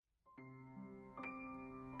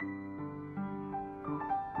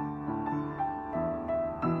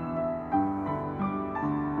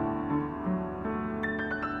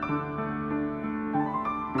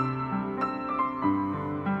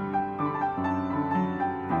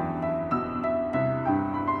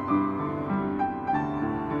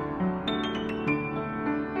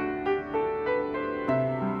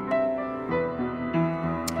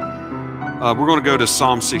We're going to go to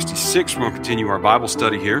Psalm 66. We're going to continue our Bible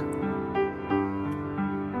study here.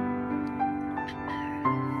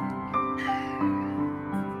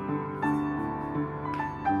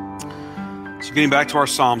 So getting back to our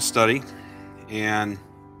Psalm study and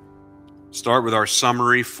start with our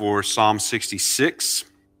summary for Psalm 66.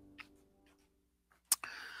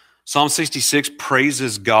 Psalm 66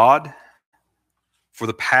 praises God for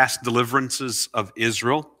the past deliverances of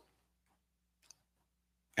Israel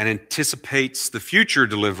and anticipates the future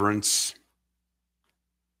deliverance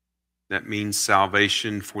that means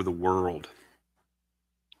salvation for the world.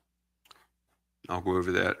 I'll go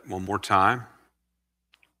over that one more time.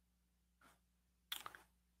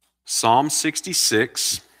 Psalm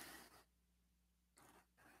 66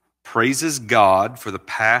 praises God for the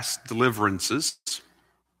past deliverances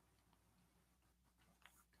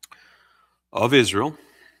of Israel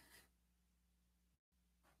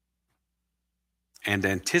and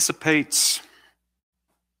anticipates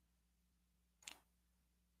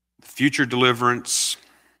the future deliverance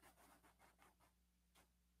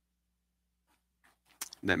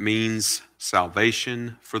that means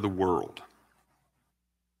salvation for the world.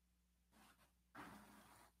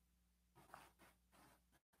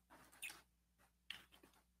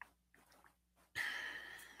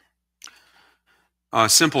 A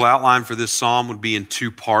simple outline for this psalm would be in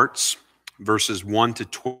two parts, verses 1 to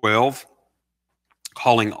 12.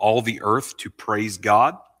 Calling all the earth to praise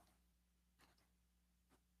God.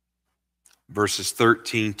 Verses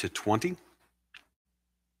 13 to 20.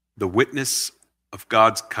 The witness of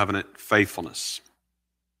God's covenant faithfulness.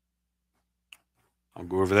 I'll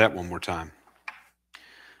go over that one more time.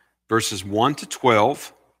 Verses 1 to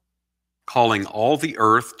 12. Calling all the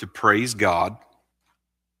earth to praise God.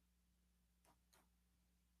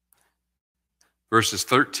 Verses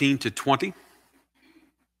 13 to 20.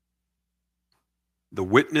 The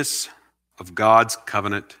witness of God's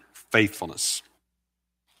covenant faithfulness.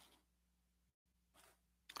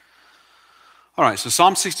 All right, so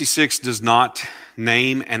Psalm 66 does not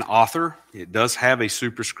name an author. It does have a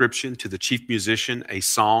superscription to the chief musician, a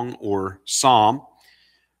song or psalm.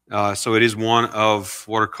 So it is one of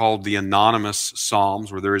what are called the anonymous psalms,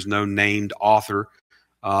 where there is no named author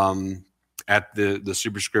at the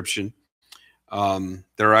superscription.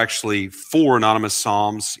 There are actually 4 anonymous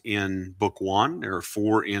psalms in Book 1. There are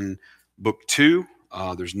 4 in Book 2.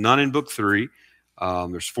 There's none in Book 3.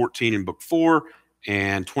 There's 14 in Book 4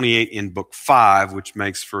 and 28 in Book 5, which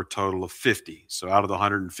makes for a total of 50. So out of the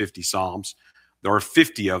 150 psalms, there are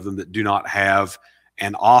 50 of them that do not have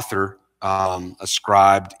an author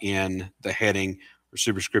ascribed in the heading or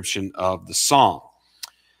superscription of the psalm.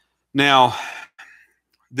 Now,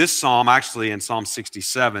 this psalm, actually, in Psalm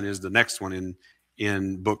 67, is the next one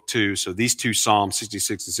in Book 2. So these two psalms,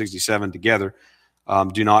 66 and 67 together,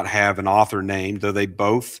 do not have an author named, though they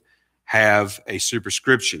both have a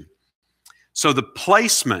superscription. So the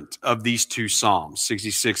placement of these two psalms,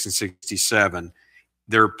 66 and 67,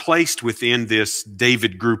 they're placed within this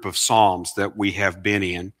David group of psalms that we have been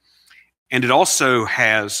in. And it also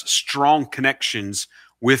has strong connections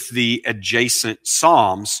with the adjacent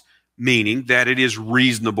psalms, meaning that it is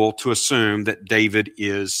reasonable to assume that David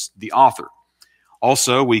is the author.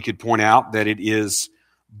 Also, we could point out that it is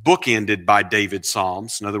bookended by David's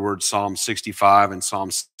psalms. In other words, Psalm 65 and Psalm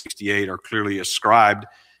 68 are clearly ascribed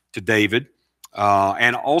to David.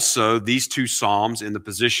 And also, these two psalms, in the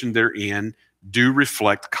position they're in, do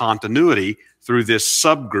reflect continuity through this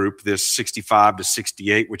subgroup, this 65 to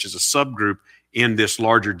 68, which is a subgroup in this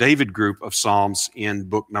larger David group of psalms in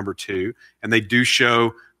book number 2. And they do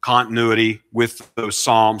show continuity with those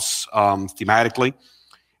psalms thematically.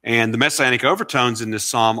 And the messianic overtones in this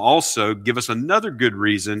psalm also give us another good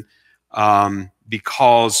reason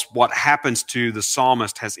because what happens to the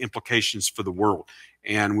psalmist has implications for the world.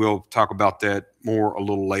 And we'll talk about that more a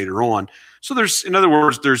little later on. So in other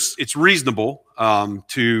words, it's reasonable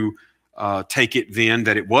to take it then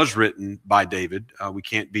that it was written by David. We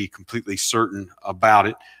can't be completely certain about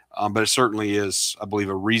it, but it certainly is, I believe,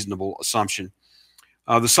 a reasonable assumption.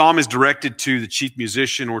 The psalm is directed to the chief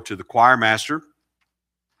musician or to the choir master.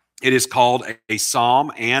 It is called a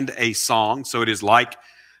psalm and a song, so it is like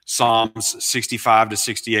Psalms 65 to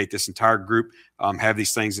 68. This entire group have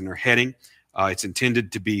these things in their heading. It's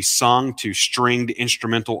intended to be sung to stringed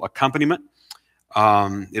instrumental accompaniment.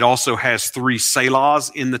 It also has 3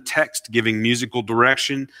 selahs in the text, giving musical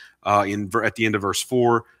direction at the end of verse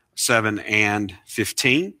 4, 7, and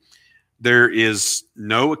 15. There is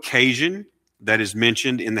no occasion that is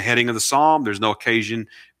mentioned in the heading of the psalm. There's no occasion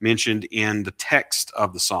mentioned in the text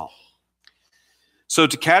of the psalm. So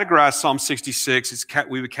to categorize Psalm 66,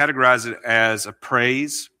 we would categorize it as a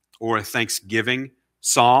praise or a thanksgiving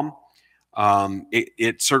psalm.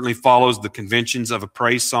 It certainly follows the conventions of a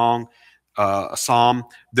praise song, a psalm.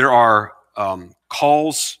 There are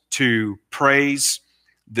calls to praise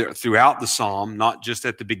throughout the psalm, not just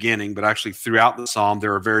at the beginning, but actually throughout the psalm.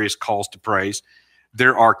 There are various calls to praise.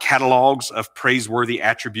 There are catalogs of praiseworthy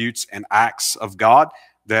attributes and acts of God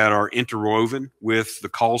that are interwoven with the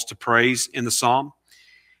calls to praise in the psalm.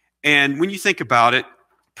 And when you think about it,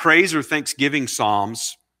 praise or thanksgiving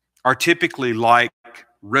psalms are typically like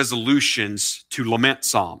resolutions to lament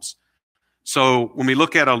psalms. So when we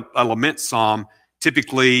look at a lament psalm,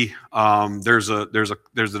 typically there's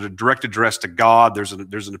a direct address to God. There's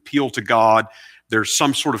an appeal to God. There's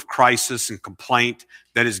some sort of crisis and complaint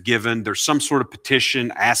that is given. There's some sort of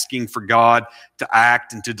petition asking for God to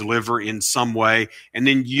act and to deliver in some way. And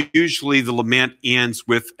then usually the lament ends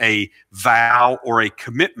with a vow or a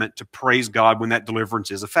commitment to praise God when that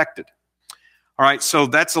deliverance is effected. All right, so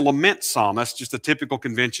that's a lament psalm. That's just the typical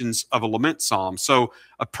conventions of a lament psalm. So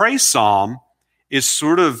a praise psalm is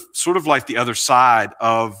sort of like the other side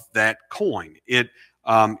of that coin. It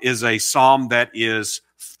is a psalm that is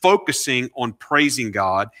focusing on praising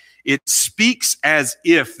God. It speaks as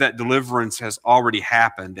if that deliverance has already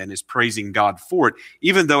happened and is praising God for it,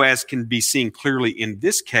 even though, as can be seen clearly in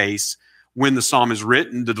this case, when the psalm is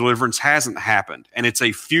written, the deliverance hasn't happened, and it's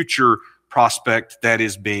a future prospect that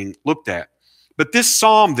is being looked at. But this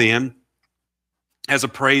psalm then, as a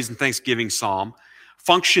praise and thanksgiving psalm,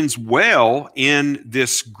 functions well in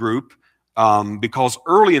this group because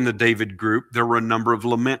early in the David group, there were a number of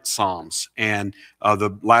lament psalms, and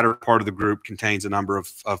the latter part of the group contains a number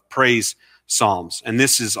of praise psalms. And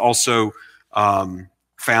this is also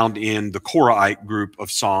found in the Korahite group of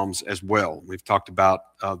psalms as well. We've talked about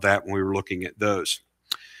that when we were looking at those.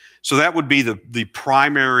 So that would be the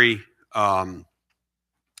primary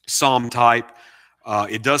psalm type.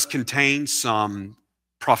 It does contain some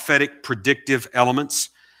prophetic predictive elements.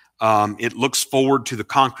 It looks forward to the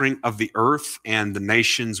conquering of the earth and the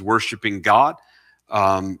nations worshiping God.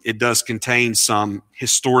 It does contain some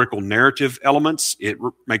historical narrative elements. It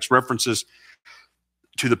makes references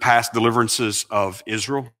to the past deliverances of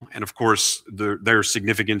Israel, and of course, their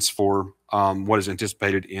significance for what is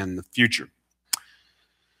anticipated in the future.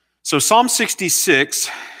 So Psalm 66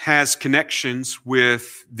 has connections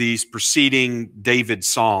with these preceding David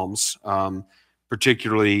psalms,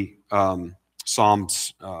 particularly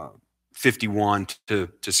Psalms 51 to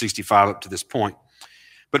 65 up to this point,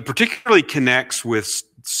 but particularly connects with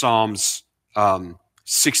Psalms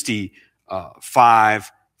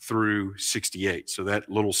 65 through 68. So that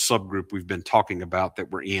little subgroup we've been talking about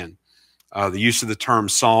that we're in. The use of the term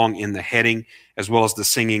song in the heading, as well as the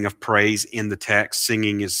singing of praise in the text.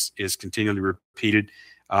 Singing is continually repeated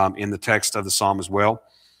in the text of the psalm as well.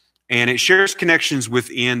 And it shares connections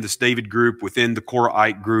within this David group, within the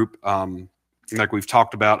Korahite group, like we've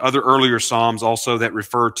talked about. Other earlier psalms also that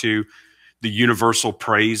refer to the universal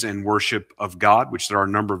praise and worship of God, which there are a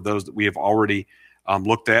number of those that we have already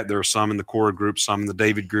looked at. There are some in the Korah group, some in the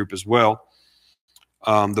David group as well.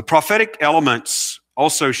 The prophetic elements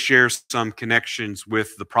also share some connections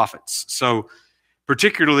with the prophets. So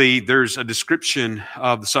particularly, there's a description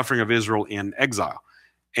of the suffering of Israel in exile.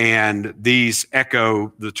 And these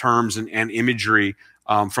echo the terms and imagery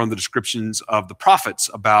from the descriptions of the prophets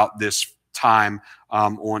about this time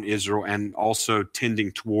on Israel, and also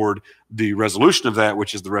tending toward the resolution of that,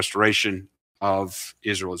 which is the restoration of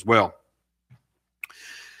Israel as well.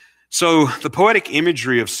 So the poetic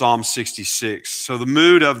imagery of Psalm 66. So the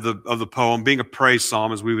mood of the poem, being a praise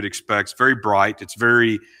psalm, as we would expect, it's very bright. It's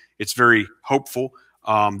very hopeful.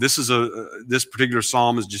 This particular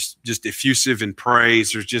psalm is just effusive in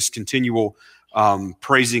praise. There's just continual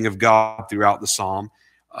praising of God throughout the psalm.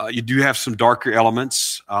 You do have some darker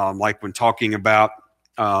elements, like when talking about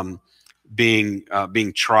being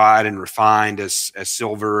tried and refined as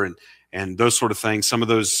silver and those sort of things. Some of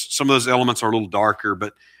those elements are a little darker,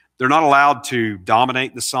 but they're not allowed to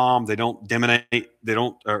dominate the psalm. They don't dominate. They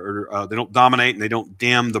don't dominate, and they don't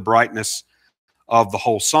dim the brightness of the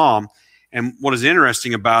whole psalm. And what is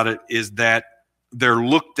interesting about it is that they're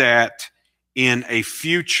looked at in a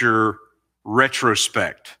future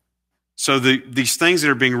retrospect. So these things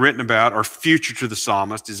that are being written about are future to the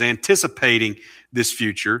psalmist, is anticipating this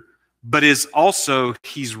future, but is also,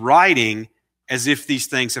 he's writing as if these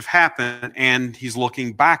things have happened, and he's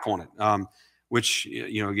looking back on it, which,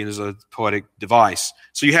 again, is a poetic device.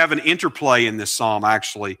 So you have an interplay in this psalm,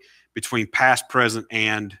 actually, between past, present,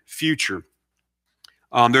 and future.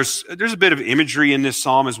 There's a bit of imagery in this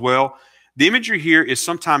psalm as well. The imagery here is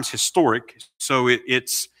sometimes historic, so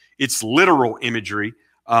it's literal imagery.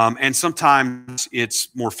 And sometimes it's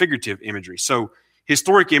more figurative imagery. So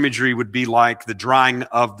historic imagery would be like the drying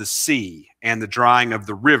of the sea and the drying of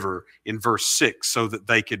the river in verse 6 so that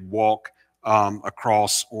they could walk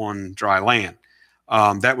across on dry land.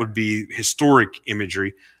 That would be historic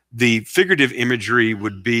imagery. The figurative imagery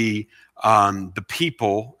would be the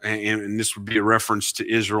people, and this would be a reference to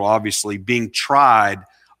Israel, obviously, being tried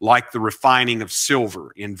like the refining of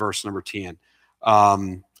silver in verse number 10.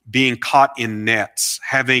 Being caught in nets,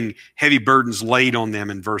 having heavy burdens laid on them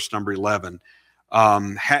in verse number 11,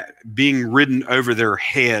 being ridden over their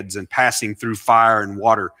heads and passing through fire and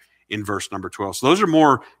water in verse number 12. So those are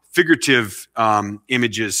more figurative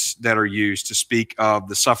images that are used to speak of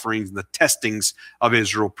the sufferings and the testings of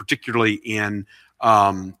Israel, particularly in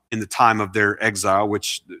the time of their exile,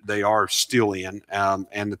 which they are still in,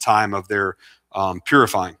 and the time of their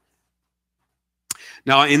purifying.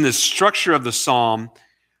 Now, in the structure of the psalm,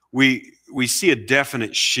 we see a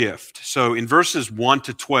definite shift. So in verses 1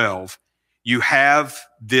 to 12, you have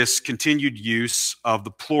this continued use of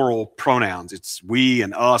the plural pronouns. It's we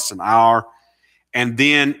and us and our. And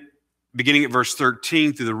then beginning at verse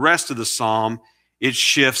 13 through the rest of the psalm, it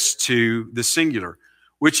shifts to the singular,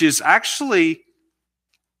 which is actually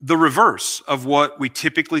the reverse of what we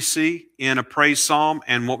typically see in a praise psalm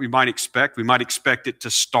and what we might expect. We might expect it to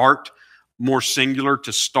start more singular,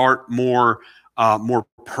 to start more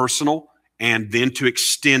personal, and then to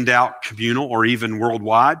extend out communal or even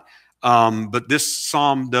worldwide. But this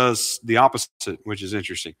psalm does the opposite, which is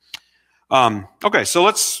interesting. Okay, so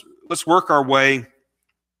let's work our way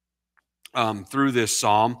through this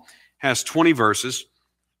psalm. It has 20 verses.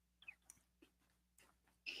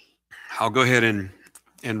 I'll go ahead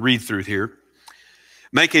and read through here.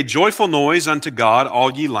 Make a joyful noise unto God,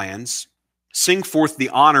 all ye lands. Sing forth the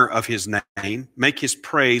honor of his name. Make his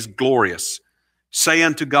praise glorious. Say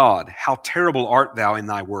unto God, how terrible art thou in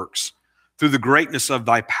thy works. Through the greatness of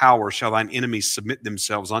thy power shall thine enemies submit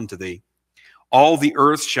themselves unto thee. All the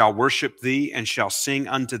earth shall worship thee and shall sing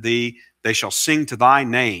unto thee. They shall sing to thy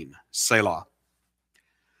name, Selah.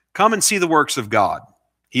 Come and see the works of God.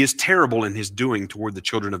 He is terrible in his doing toward the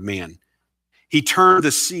children of men. He turned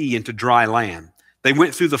the sea into dry land. They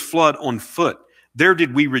went through the flood on foot. There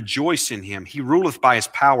did we rejoice in him. He ruleth by his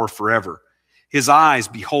power forever. His eyes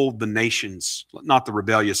behold the nations. Let not the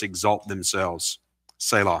rebellious exalt themselves.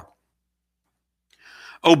 Selah.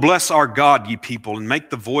 O bless our God, ye people, and make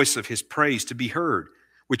the voice of his praise to be heard,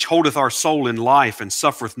 which holdeth our soul in life and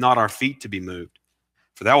suffereth not our feet to be moved.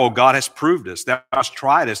 For thou, O God, hast proved us. Thou hast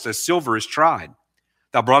tried us as silver is tried.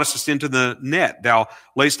 Thou broughtest us into the net. Thou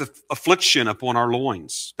layest affliction upon our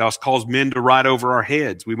loins. Thou hast caused men to ride over our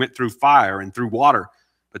heads. We went through fire and through water,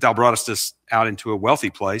 but thou broughtest us out into a wealthy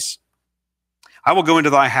place. I will go into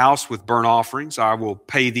thy house with burnt offerings. I will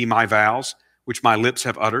pay thee my vows, which my lips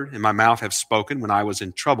have uttered and my mouth have spoken when I was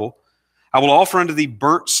in trouble. I will offer unto thee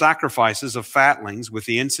burnt sacrifices of fatlings with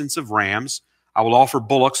the incense of rams. I will offer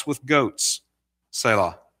bullocks with goats.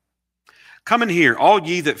 Selah. Come and hear, all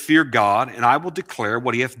ye that fear God, and I will declare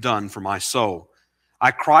what he hath done for my soul. I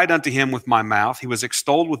cried unto him with my mouth. He was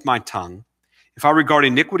extolled with my tongue. If I regard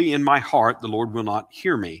iniquity in my heart, the Lord will not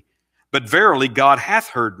hear me. But verily God hath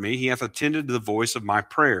heard me. He hath attended to the voice of my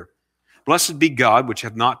prayer. Blessed be God, which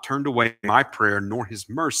hath not turned away my prayer, nor his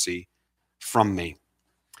mercy from me.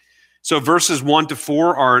 So verses 1 to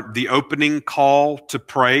 4 are the opening call to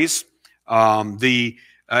praise. The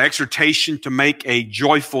exhortation to make a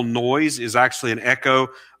joyful noise is actually an echo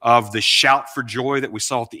of the shout for joy that we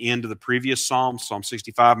saw at the end of the previous psalm, Psalm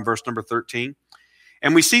 65 and verse number 13.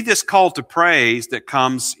 And we see this call to praise that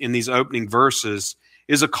comes in these opening verses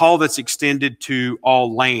is a call that's extended to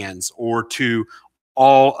all lands or to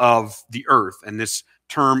all of the earth. And this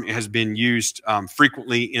term has been used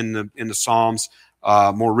frequently in the Psalms.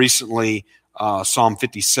 More recently, Psalm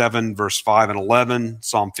 57, verse 5 and 11,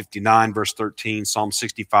 Psalm 59, verse 13, Psalm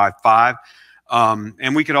 65, 5.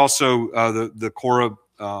 And we could also, the Korah,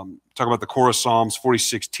 talk about the Korah Psalms,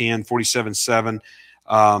 46, 10, 47, 7,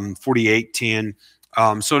 48, 10.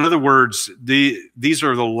 So in other words, these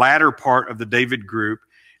are the latter part of the David group,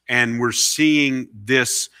 and we're seeing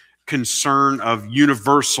this concern of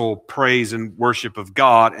universal praise and worship of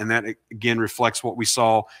God, and that again reflects what we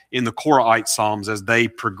saw in the Korahite Psalms as they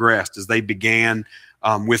progressed, as they began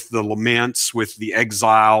with the laments, with the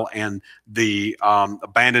exile and the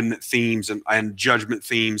abandonment themes and judgment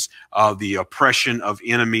themes, the oppression of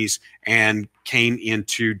enemies, and came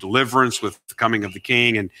into deliverance with the coming of the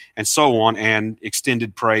King and so on, and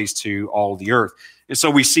extended praise to all the earth. And so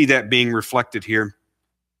we see that being reflected here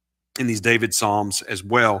in these David Psalms as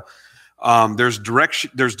well. There's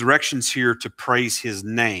directions here to praise his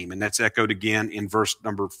name, and that's echoed again in verse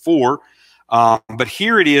number 4. But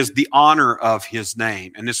here it is, the honor of his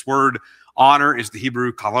name. And this word honor is the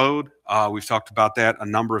Hebrew kavod. We've talked about that a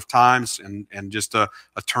number of times, and just a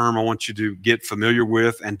term I want you to get familiar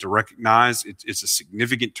with and to recognize. It's a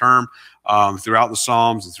significant term throughout the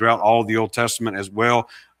Psalms and throughout all of the Old Testament as well.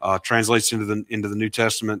 Translates into the New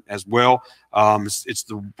Testament as well. It's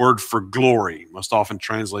the word for glory, most often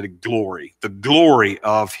translated glory, the glory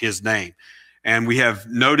of his name. And we have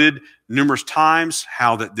noted numerous times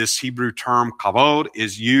how that this Hebrew term kavod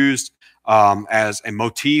is used as a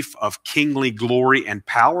motif of kingly glory and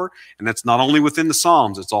power. And that's not only within the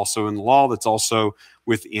Psalms, it's also in the law, that's also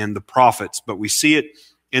within the prophets. But we see it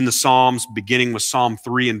in the Psalms, beginning with Psalm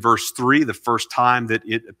 3 and verse 3, the first time that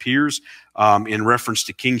it appears in reference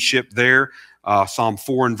to kingship there. Psalm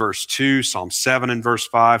 4 and verse 2, Psalm 7 and verse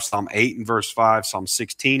 5, Psalm 8 and verse 5, Psalm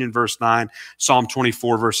 16 and verse 9, Psalm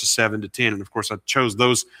 24 verses 7 to 10. And of course, I chose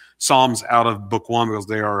those Psalms out of Book 1 because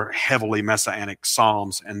they are heavily messianic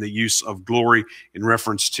Psalms and the use of glory in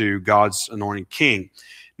reference to God's anointed king.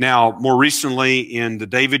 Now, more recently in the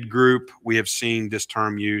David group, we have seen this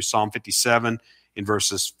term used, Psalm 57 in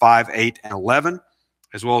verses 5, 8, and 11,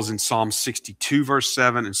 as well as in Psalm 62, verse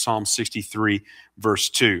 7, and Psalm 63, verse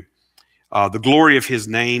 2. The glory of his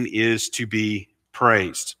name is to be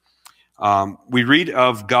praised. We read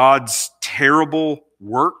of God's terrible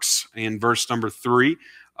works in verse number 3.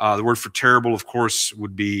 The word for terrible, of course,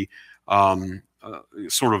 would be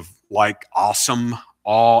sort of like awesome,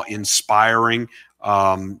 awe-inspiring,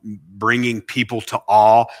 bringing people to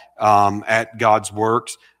awe at God's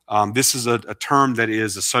works. This is a term that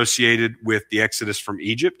is associated with the Exodus from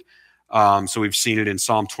Egypt. So we've seen it in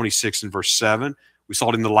Psalm 26 and verse 7. We saw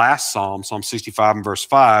it in the last Psalm, Psalm 65 and verse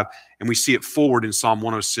 5, and we see it forward in Psalm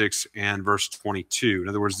 106 and verse 22. In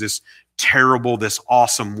other words, this terrible, this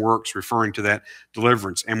awesome works referring to that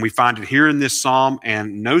deliverance. And we find it here in this Psalm,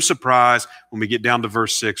 and no surprise, when we get down to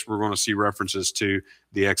verse 6, we're going to see references to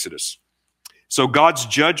the Exodus. So God's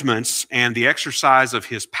judgments and the exercise of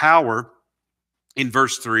his power in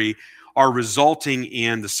verse 3 are resulting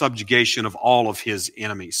in the subjugation of all of his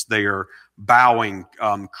enemies. They are bowing,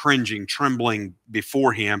 cringing, trembling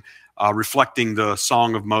before him, reflecting the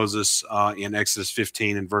song of Moses in Exodus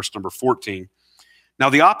 15 and verse number 14. Now,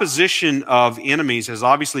 the opposition of enemies has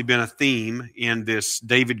obviously been a theme in this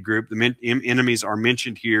David group. The enemies are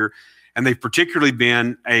mentioned here, and they've particularly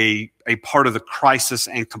been a part of the crisis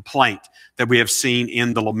and complaint that we have seen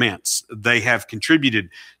in the laments. They have contributed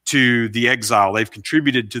to the exile. They've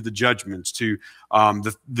contributed to the judgments, to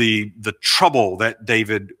the trouble that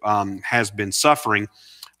David has been suffering.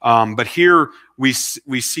 But here we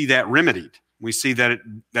see that remedied. We see that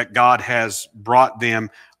God has brought them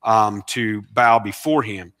to bow before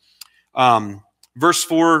him. Verse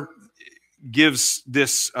 4 gives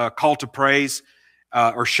this call to praise,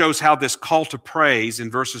 or shows how this call to praise in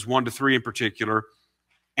verses 1 to 3 in particular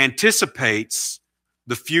anticipates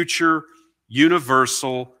the future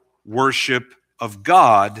universal worship of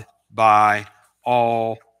God by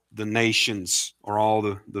all the nations, or all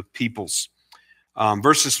the peoples.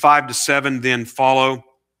 Verses 5 to 7 then follow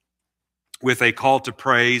with a call to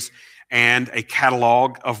praise and a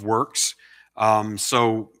catalog of works.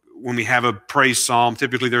 So when we have a praise psalm,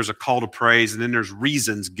 typically there's a call to praise, and then there's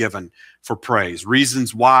reasons given for praise,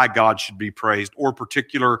 reasons why God should be praised, or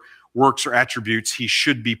particular works or attributes he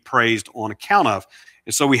should be praised on account of.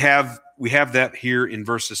 And so we have that here in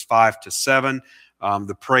verses 5 to 7,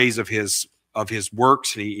 the praise of his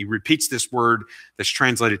works. And he repeats this word that's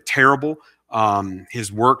translated terrible,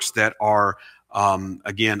 his works that are,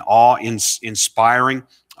 again, awe-inspiring.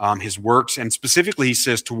 His works, and specifically he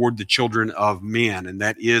says toward the children of men, and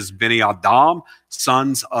that is Bnei Adam,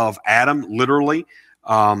 sons of Adam, literally.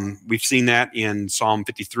 We've seen that in Psalm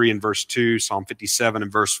 53 and verse 2, Psalm 57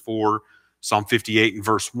 and verse 4, Psalm 58 and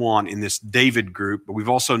verse 1 in this David group. But we've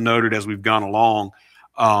also noted as we've gone along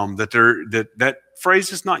that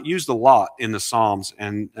phrase is not used a lot in the Psalms,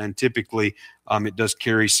 and typically it does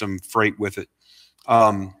carry some freight with it.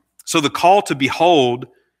 So the call to behold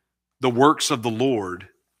the works of the Lord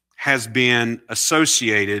has been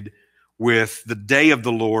associated with the day of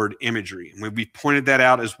the Lord imagery. And we pointed that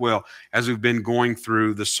out as well as we've been going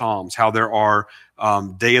through the Psalms, how there are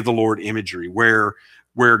day of the Lord imagery,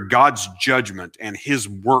 where God's judgment and his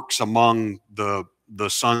works among the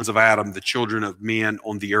sons of Adam, the children of men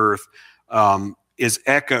on the earth, is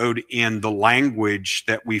echoed in the language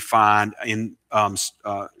that we find in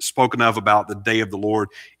spoken of about the day of the Lord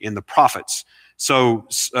in the prophets. So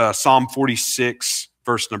Psalm 46,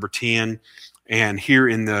 verse number 10, and here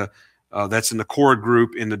in the That's in the Korah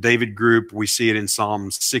group. In the David group, we see it in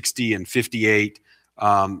Psalms 60 and 58,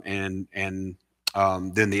 and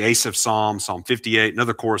then the Asaph Psalm, Psalm 58,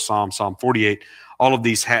 another Korah Psalm, Psalm 48. All of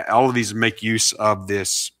these make use of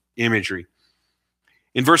this imagery.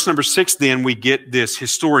 In verse number 6, then, we get this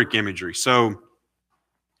historic imagery. So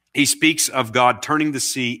he speaks of God turning the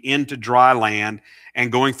sea into dry land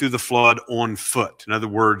and going through the flood on foot. In other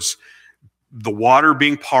words, the water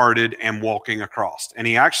being parted and walking across. And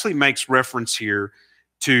he actually makes reference here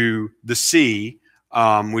to the sea,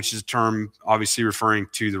 which is a term obviously referring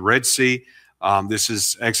to the Red Sea. This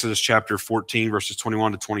is Exodus chapter 14, verses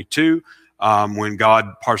 21 to 22. When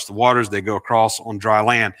God parts the waters, they go across on dry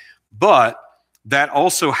land. But that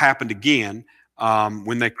also happened again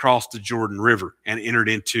when they crossed the Jordan River and entered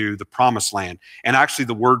into the Promised Land. And actually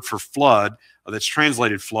the word for flood, that's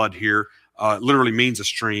translated flood here, literally means a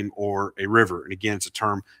stream or a river. And again, it's a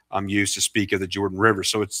term used to speak of the Jordan River.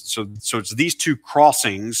 So it's these two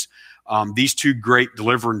crossings, these two great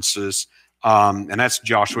deliverances, and that's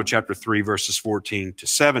Joshua chapter 3, verses 14 to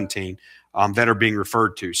 17, that are being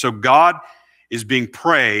referred to. So God is being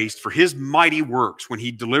praised for his mighty works when he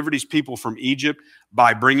delivered his people from Egypt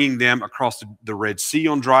by bringing them across the Red Sea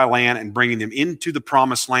on dry land and bringing them into the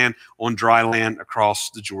Promised Land on dry land across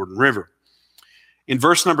the Jordan River. In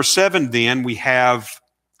verse number 7, then, we have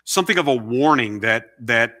something of a warning that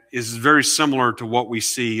is very similar to what we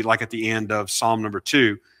see like at the end of Psalm number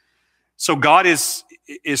 2. So God is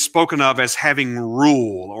spoken of as having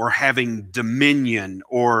rule or having dominion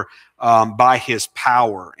or by his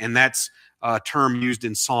power. And that's a term used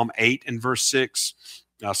in Psalm 8 and verse 6,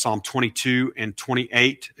 Psalm 22 and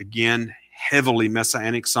 28, again, heavily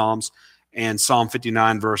messianic psalms, and Psalm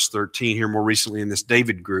 59 verse 13 here more recently in this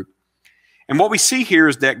David group. And what we see here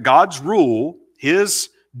is that God's rule, his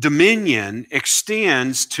dominion,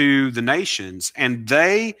 extends to the nations, and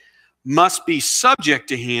they must be subject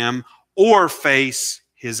to him or face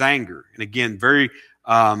his anger. And again, very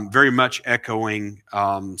much echoing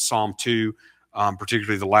Psalm 2,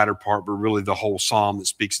 particularly the latter part, but really the whole psalm that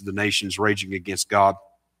speaks of the nations raging against God.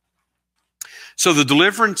 So the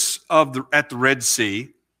deliverance at the Red Sea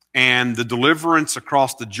and the deliverance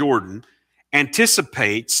across the Jordan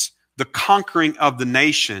anticipates the conquering of the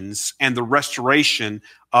nations and the restoration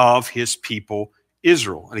of his people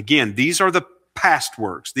Israel. And again, these are the past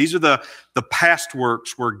works. These are the past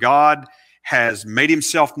works where God has made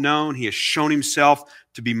himself known. He has shown himself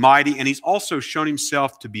to be mighty, and he's also shown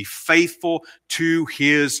himself to be faithful to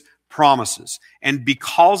his promises. And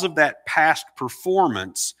because of that past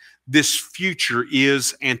performance, this future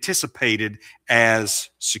is anticipated as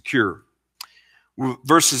secure.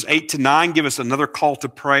 Verses 8 to 9 give us another call to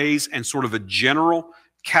praise and sort of a general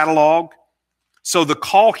catalog. So the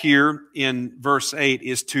call here in verse 8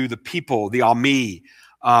 is to the people, the Ami,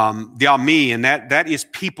 and that is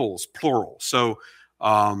peoples, plural. So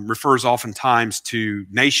refers oftentimes to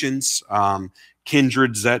nations,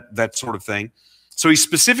 kindreds, that sort of thing. So he's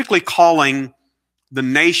specifically calling the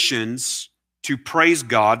nations to praise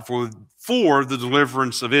God for the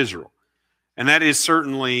deliverance of Israel. And that is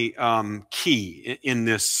certainly key in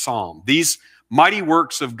this psalm. These mighty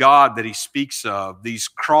works of God that he speaks of, these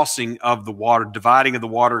crossing of the water, dividing of the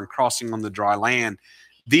water and crossing on the dry land,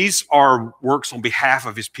 these are works on behalf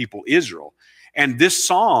of his people Israel. And this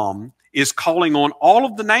psalm is calling on all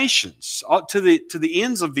of the nations, to the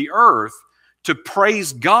ends of the earth, to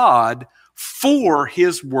praise God for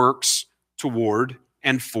his works toward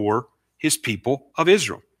and for his people of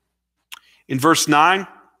Israel. In verse 9,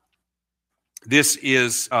 this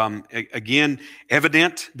is, again,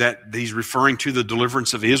 evident that he's referring to the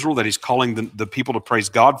deliverance of Israel, that he's calling the people to praise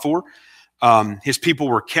God for. His people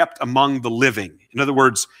were kept among the living. In other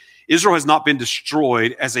words, Israel has not been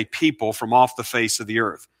destroyed as a people from off the face of the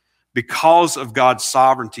earth because of God's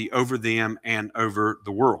sovereignty over them and over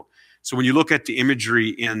the world. So when you look at the imagery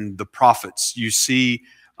in the prophets, you see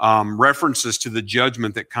references to the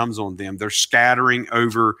judgment that comes on them. They're scattering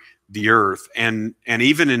over the earth. And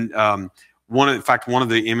even in one of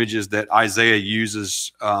the images that Isaiah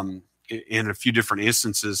uses in a few different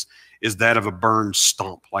instances is that of a burned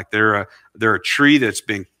stump. Like they're a tree that's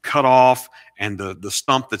been cut off, and the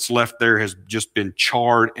stump that's left there has just been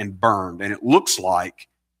charred and burned. And it looks like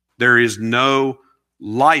there is no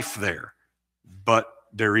life there, but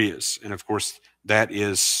there is. And of course, that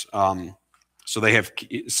is that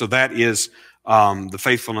is the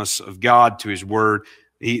faithfulness of God to his word.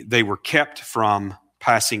 They were kept from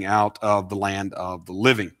passing out of the land of the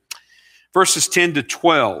living. Verses 10 to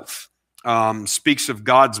 12 speaks of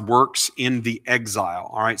God's works in the exile.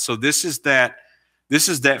 All right, so this is that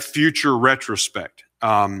future retrospect.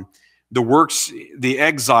 the works, the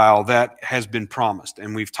exile that has been promised.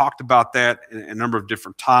 And we've talked about that a number of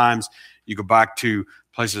different times. You go back to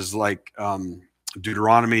places like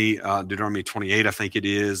Deuteronomy 28, I think it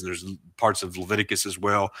is, and there's parts of Leviticus as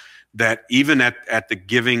well, that even at the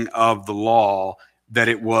giving of the law, that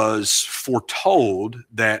it was foretold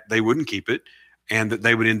that they wouldn't keep it and that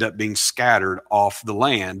they would end up being scattered off the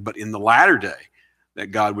land. But in the latter day, that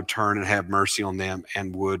God would turn and have mercy on them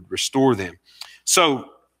and would restore them. So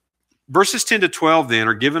verses 10 to 12 then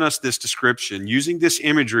are giving us this description using this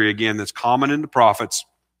imagery again that's common in the prophets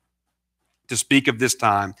to speak of this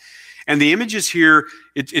time. And the images here,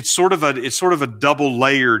 it's sort of a double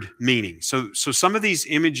layered meaning. So some of these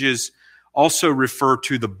images also refer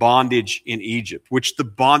to the bondage in Egypt, which the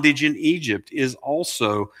bondage in Egypt is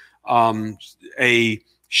also a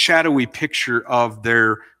shadowy picture of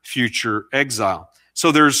their future exile.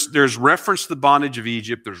 So there's reference to the bondage of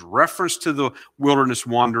Egypt. There's reference to the wilderness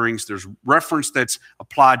wanderings. There's reference that's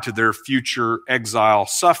applied to their future exile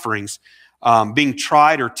sufferings, being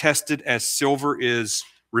tried or tested as silver is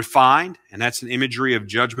refined, and that's an imagery of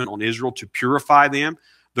judgment on Israel to purify them,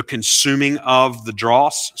 the consuming of the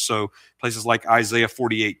dross. So places like Isaiah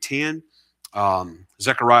 48:10,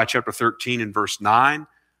 Zechariah chapter 13 and verse 9,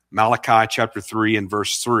 Malachi chapter 3 and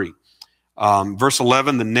verse 3. Verse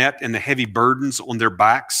 11, the net and the heavy burdens on their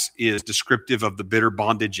backs is descriptive of the bitter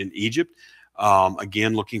bondage in Egypt.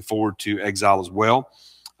 Again, looking forward to exile as well.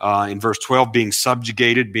 In verse 12, being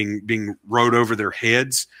subjugated, being rode over their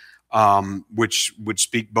heads, which would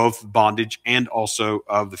speak both bondage and also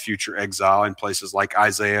of the future exile in places like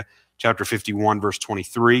Isaiah chapter 51, verse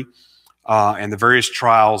 23, and the various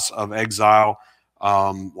trials of exile,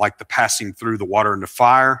 like the passing through the water and the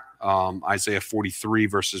fire, Isaiah 43,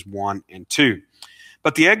 verses 1 and 2.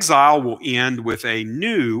 But the exile will end with a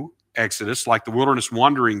new exodus, like the wilderness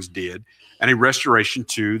wanderings did, and a restoration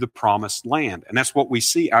to the promised land. And that's what we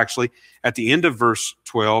see actually at the end of verse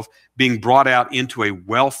 12, being brought out into a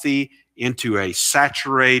wealthy, into a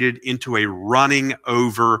saturated, into a running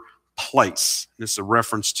over place. This is a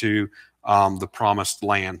reference to the promised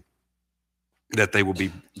land that they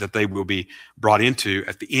will be brought into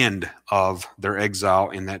at the end of their exile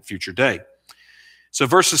in that future day. So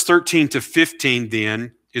verses 13 to 15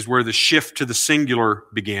 then is where the shift to the singular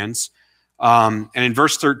begins. And in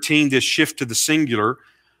verse 13, this shift to the singular,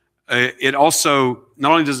 it also,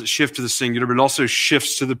 not only does it shift to the singular, but it also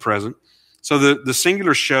shifts to the present. So the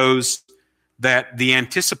singular shows that the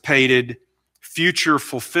anticipated future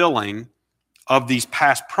fulfilling of these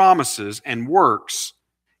past promises and works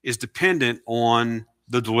is dependent on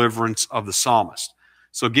the deliverance of the psalmist.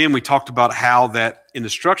 So again, we talked about how that in the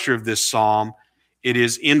structure of this psalm, it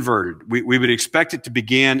is inverted. We would expect it to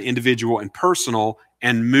begin individual and personal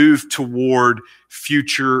and move toward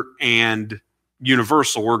future and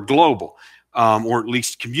universal or global, or at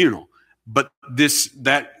least communal. But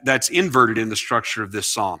that's inverted in the structure of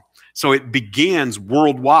this psalm. So it begins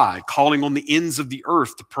worldwide, calling on the ends of the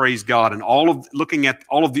earth to praise God, and looking at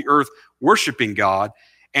all of the earth worshiping God.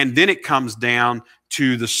 And then it comes down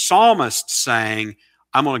to the psalmist saying,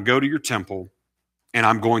 I'm going to go to your temple and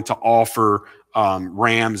I'm going to offer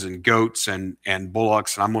rams and goats and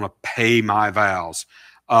bullocks, and I'm going to pay my vows.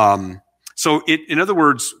 So in other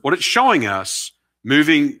words, what it's showing us,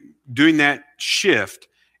 doing that shift,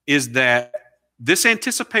 is that this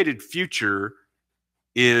anticipated future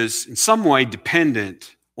is in some way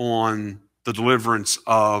dependent on the deliverance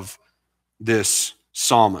of this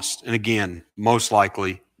psalmist. And again, most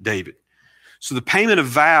likely David. So the payment of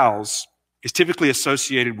vows is typically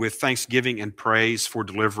associated with thanksgiving and praise for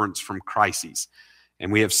deliverance from crises.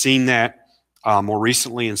 And we have seen that more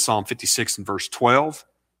recently in Psalm 56 and verse 12,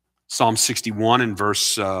 Psalm 61 and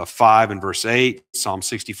verse 5 and verse 8, Psalm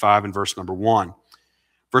 65 and verse number 1.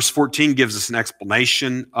 Verse 14 gives us an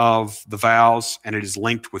explanation of the vows, and it is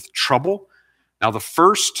linked with trouble. Now, the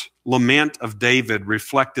first lament of David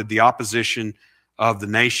reflected the opposition of the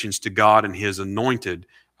nations to God and his anointed.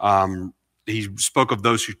 He spoke of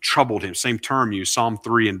those who troubled him. Same term used, Psalm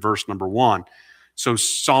 3 and verse number 1. So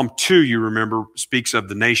Psalm 2, you remember, speaks of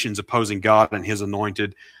the nations opposing God and his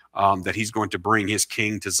anointed, that he's going to bring his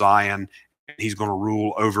king to Zion. He's going to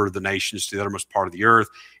rule over the nations to the uttermost part of the earth.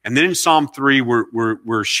 And then in Psalm 3,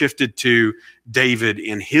 we're shifted to David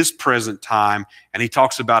in his present time, and he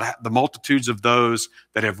talks about the multitudes of those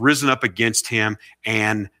that have risen up against him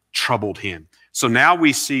and troubled him. So now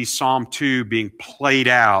we see Psalm 2 being played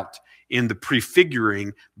out in the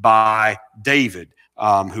prefiguring by David,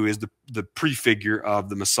 who is the prefigure of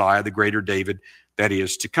the Messiah, the greater David that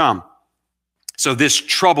is to come. So this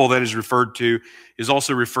trouble that is referred to is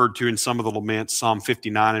also referred to in some of the laments, Psalm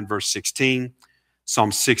 59 and verse 16,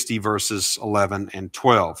 Psalm 60, verses 11 and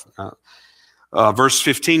 12. Verse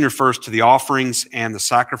 15 refers to the offerings and the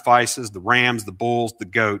sacrifices, the rams, the bulls, the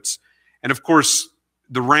goats. And of course,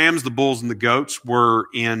 the rams, the bulls, and the goats were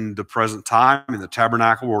in the present time, in the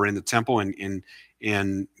tabernacle, or in the temple,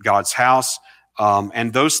 in God's house.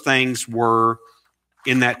 And those things were,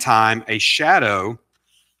 in that time, a shadow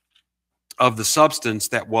of the substance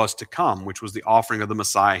that was to come, which was the offering of the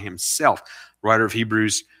Messiah himself. The writer of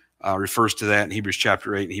Hebrews refers to that in Hebrews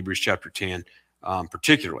chapter 8 and Hebrews chapter 10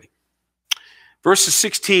 particularly. Verses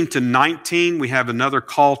 16 to 19, we have another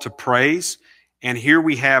call to praise. And here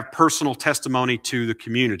we have personal testimony to the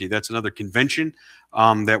community. That's another convention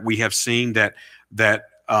that we have seen that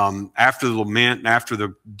after the lament and after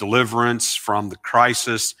the deliverance from the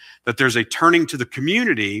crisis, that there's a turning to the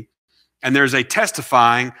community and there's a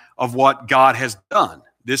testifying of what God has done.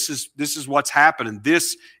 This is what's happened, and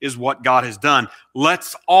this is what God has done.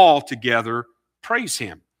 Let's all together praise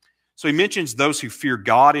him. So he mentions those who fear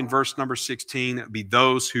God in verse number 16. That would be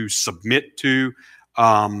those who submit to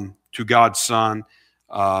God's Son.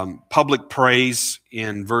 Public praise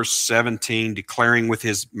in verse 17, declaring with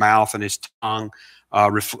his mouth and his tongue,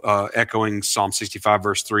 echoing Psalm 65,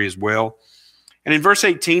 verse 3 as well. And in verse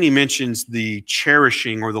 18, he mentions the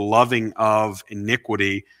cherishing or the loving of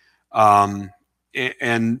iniquity,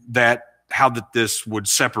 and that how that this would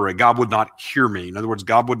separate. God would not hear me. In other words,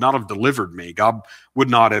 God would not have delivered me. God would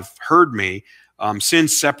not have heard me. Sin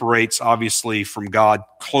separates, obviously, from God,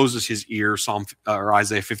 closes his ear,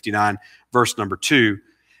 Isaiah 59, verse number 2.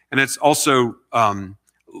 And it's also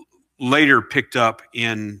later picked up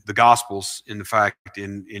in the Gospels,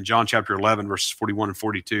 in John chapter 11, verses 41 and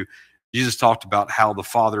 42. Jesus talked about how the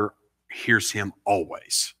Father hears him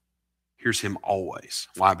always. Hears him always.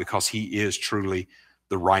 Why? Because he is truly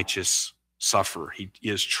the righteous sufferer. He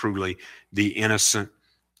is truly the innocent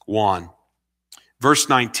one. Verse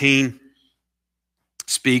 19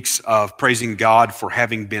 speaks of praising God for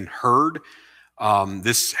having been heard.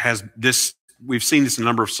 We've seen this in a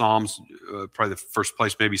number of Psalms, probably the first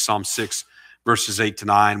place, maybe Psalm 6, verses 8 to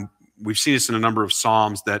 9. We've seen this in a number of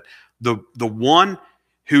Psalms that the one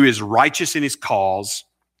who is righteous in his cause,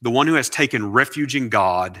 the one who has taken refuge in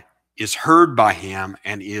God, is heard by him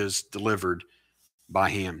and is delivered by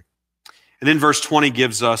him. And then verse 20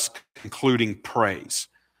 gives us concluding praise.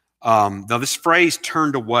 Now this phrase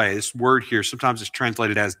turned away, this word here, sometimes it's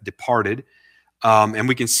translated as departed. And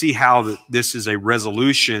we can see how this is a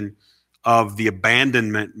resolution of the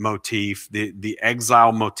abandonment motif, the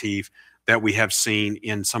exile motif that we have seen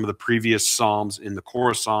in some of the previous Psalms, in the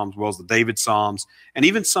Korah Psalms, as well as the David Psalms, and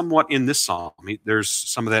even somewhat in this Psalm. There's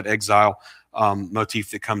some of that exile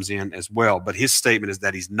motif that comes in as well. But his statement is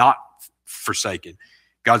that he's not forsaken.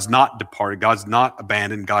 God's not departed. God's not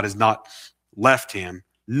abandoned. God has not left him,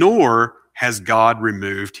 nor has God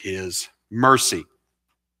removed his mercy.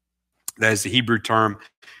 That is the Hebrew term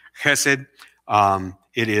chesed.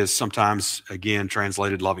 It is sometimes, again,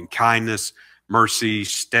 translated loving kindness, mercy,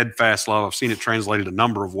 steadfast love. I've seen it translated a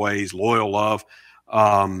number of ways, loyal love.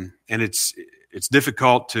 And it's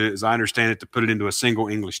difficult to, as I understand it, to put it into a single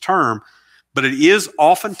English term, but it is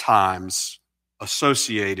oftentimes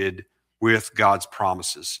associated with God's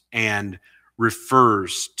promises and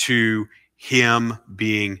refers to him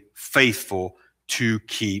being faithful to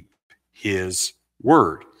keep his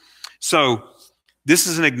word. So this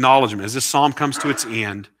is an acknowledgement. As this psalm comes to its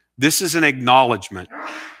end, this is an acknowledgement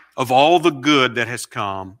of all the good that has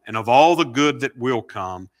come and of all the good that will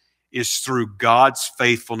come is through God's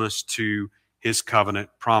faithfulness to his covenant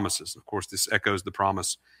promises. Of course, this echoes the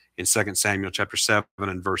promise in 2 Samuel chapter 7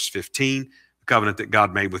 and verse 15, the covenant that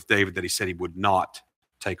God made with David that he said he would not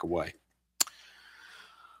take away.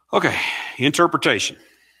 Okay, interpretation.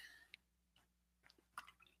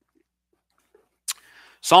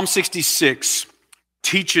 Psalm 66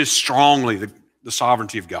 teaches strongly the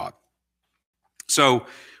sovereignty of God. So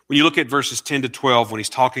when you look at verses 10 to 12, when he's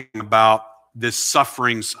talking about the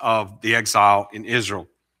sufferings of the exile in Israel,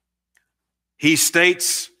 he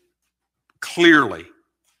states clearly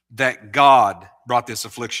that God brought this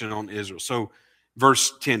affliction on Israel. So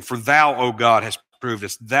verse 10, for thou, O God, hast proved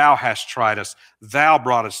us, thou hast tried us, thou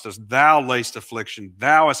broughtest us, thou layest affliction,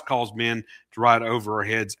 thou hast caused men to ride over our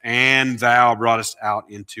heads, and thou broughtest out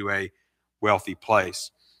into a wealthy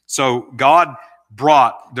place. So God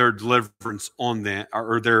brought their deliverance on them,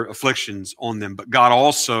 or their afflictions on them, but God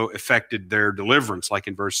also effected their deliverance, like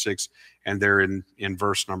in verse 6 and there in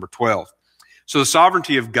verse number 12. So the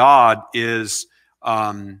sovereignty of God is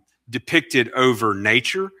depicted over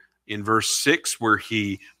nature in verse 6, where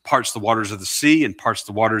he parts the waters of the sea and parts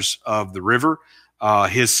the waters of the river.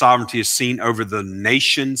 His sovereignty is seen over the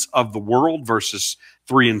nations of the world, verses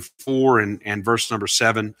 3 and 4, and verse number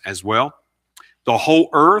 7 as well. The whole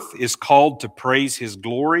earth is called to praise his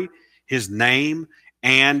glory, his name,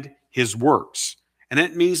 and his works. And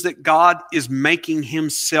it means that God is making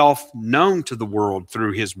himself known to the world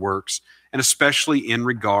through his works, and especially in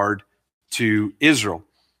regard to Israel.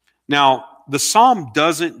 Now, the psalm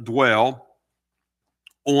doesn't dwell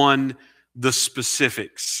on the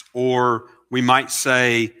specifics, or we might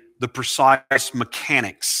say the precise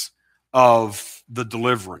mechanics of the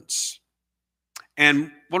deliverance.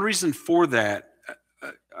 And one reason for that,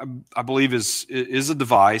 I believe, is a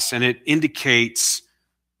device, and it indicates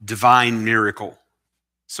divine miracle.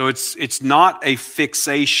 So it's not a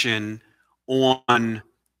fixation on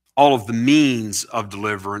all of the means of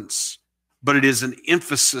deliverance, but it is an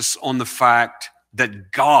emphasis on the fact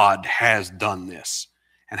that God has done this.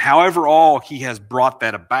 And however all he has brought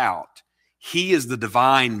that about, he is the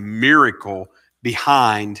divine miracle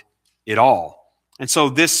behind it all. And so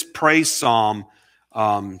this praise psalm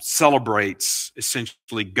celebrates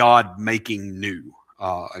essentially God making new,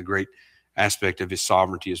 a great aspect of his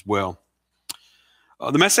sovereignty as well.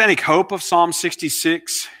 The messianic hope of Psalm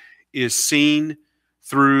 66 is seen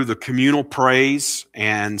through the communal praise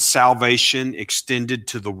and salvation extended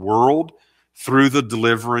to the world through the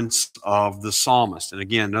deliverance of the psalmist. And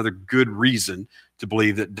again, another good reason to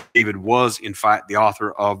believe that David was, in fact, the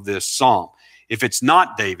author of this psalm. If it's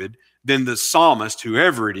not David, then the psalmist,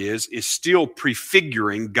 whoever it is still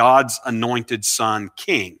prefiguring God's anointed son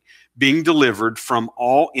king, being delivered from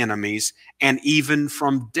all enemies and even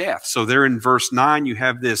from death. So there in verse 9, you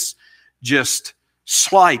have this just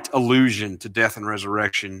slight allusion to death and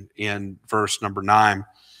resurrection in verse number 9.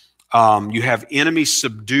 You have enemies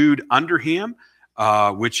subdued under him,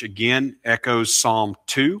 which again echoes Psalm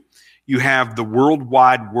 2. You have the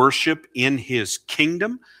worldwide worship in his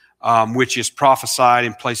kingdom, which is prophesied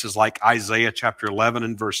in places like Isaiah chapter 11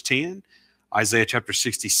 and verse 10, Isaiah chapter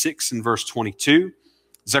 66 and verse 22,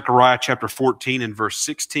 Zechariah chapter 14 and verse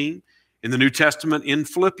 16, in the New Testament in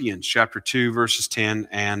Philippians chapter 2 verses 10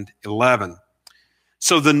 and 11.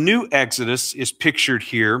 So the new Exodus is pictured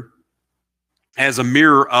here as a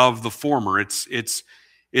mirror of the former. It's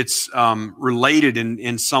related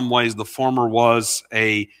in some ways. The former was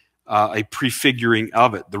a prefiguring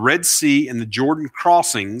of it. The Red Sea and the Jordan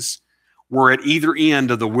crossings were at either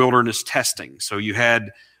end of the wilderness testing. So you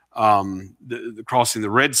had the crossing the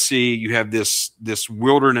Red Sea, you have this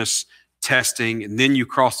wilderness testing, and then you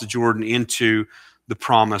cross the Jordan into the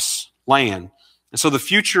promised land. And so the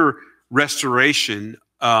future restoration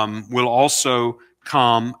will also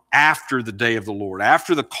come after the day of the Lord,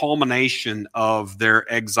 after the culmination of their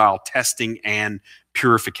exile testing and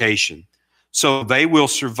purification. So they will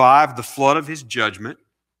survive the flood of his judgment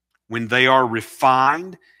when they are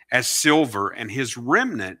refined as silver, and his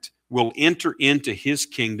remnant will enter into his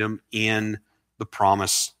kingdom in the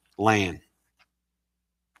promised land.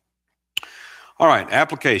 All right,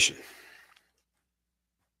 application.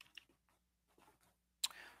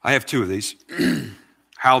 I have two of these.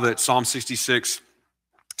 How that Psalm 66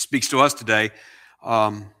 speaks to us today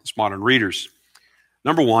as modern readers.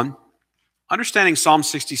 Number one, understanding Psalm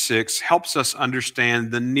 66 helps us understand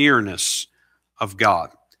the nearness of God.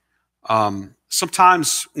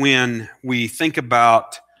 Sometimes when we think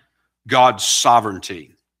about God's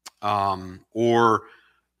sovereignty or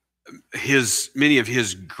many of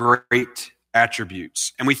his great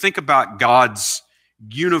attributes, and we think about God's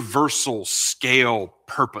universal scale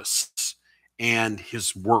purpose and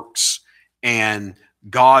his works and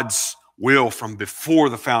God's will from before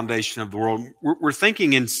the foundation of the world, we're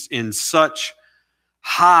thinking in such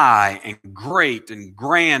high and great and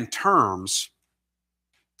grand terms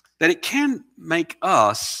that it can make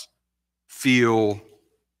us feel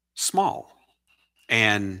small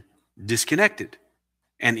and disconnected,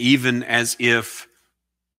 and even as if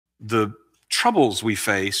the troubles we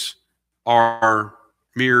face are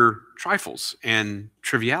mere trifles and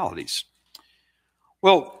trivialities.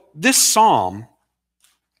 Well, this psalm,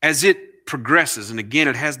 as it progresses, and again,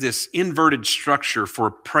 it has this inverted structure for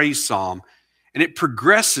a praise psalm, and it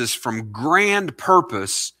progresses from grand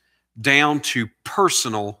purpose down to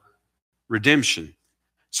personal redemption.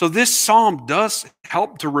 So this psalm does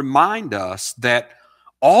help to remind us that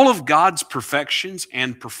all of God's perfections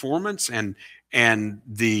and performance and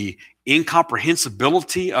the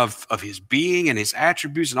incomprehensibility of his being and his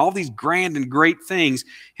attributes and all these grand and great things,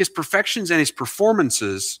 his perfections and his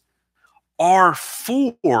performances are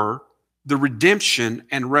for the redemption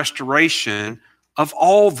and restoration of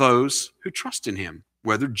all those who trust in him,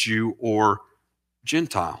 whether Jew or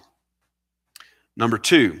Gentile. Number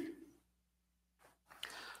two,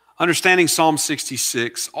 Understanding Psalm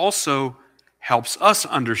 66 also helps us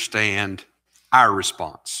understand our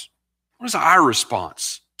response. What is our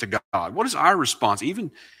response to God? What is our response,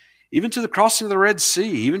 even to the crossing of the Red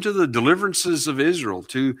Sea, even to the deliverances of Israel,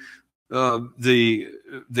 to the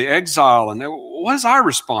exile? And what is our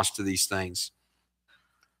response to these things?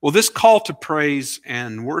 Well, this call to praise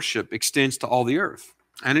and worship extends to all the earth,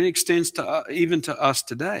 and it extends to even to us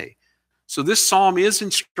today. So this psalm is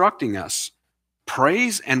instructing us,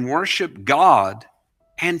 praise and worship God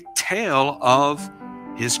and tell of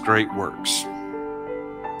his great works.